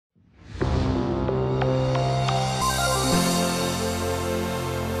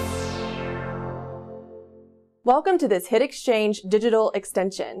Welcome to this Hit Exchange digital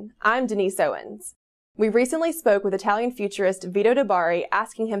extension. I'm Denise Owens. We recently spoke with Italian futurist Vito Di Bari,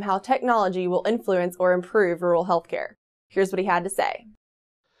 asking him how technology will influence or improve rural healthcare. Here's what he had to say.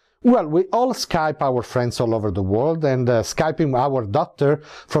 Well, we all Skype our friends all over the world, and Skyping our doctor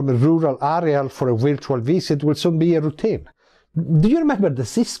from a rural area for a virtual visit will soon be a routine. Do you remember the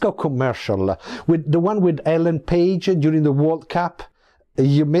Cisco commercial, with the one with Ellen Page during the World Cup?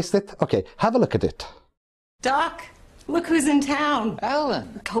 You missed it? Okay, have a look at it. Doc, look who's in town.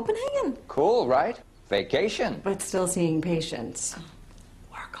 Ellen. Copenhagen. Cool, right? Vacation. But still seeing patients.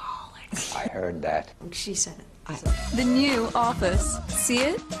 Workaholics. I heard that. She said it. The new Office. See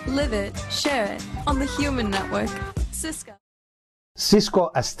it, live it, share it on the Human Network. Cisco.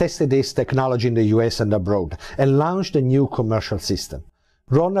 Cisco has tested this technology in the US and abroad and launched a new commercial system.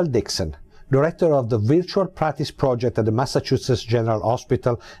 Ronald Dixon, director of the Virtual Practice Project at the Massachusetts General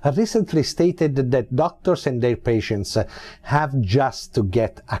Hospital, has recently stated that doctors and their patients have just to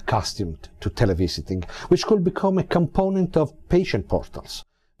get accustomed to televisiting, which could become a component of patient portals.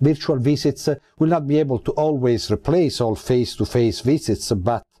 Virtual visits will not be able to always replace all face-to-face visits,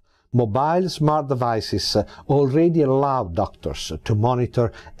 but mobile smart devices already allow doctors to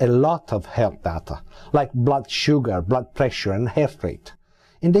monitor a lot of health data, like blood sugar, blood pressure, and heart rate.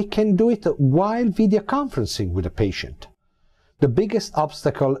 And they can do it while video conferencing with a patient. The biggest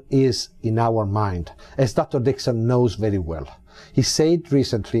obstacle is in our mind, as Dr. Dixon knows very well. He said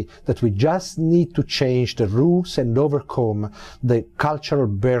recently that we just need to change the rules and overcome the cultural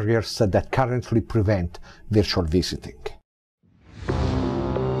barriers that currently prevent virtual visiting.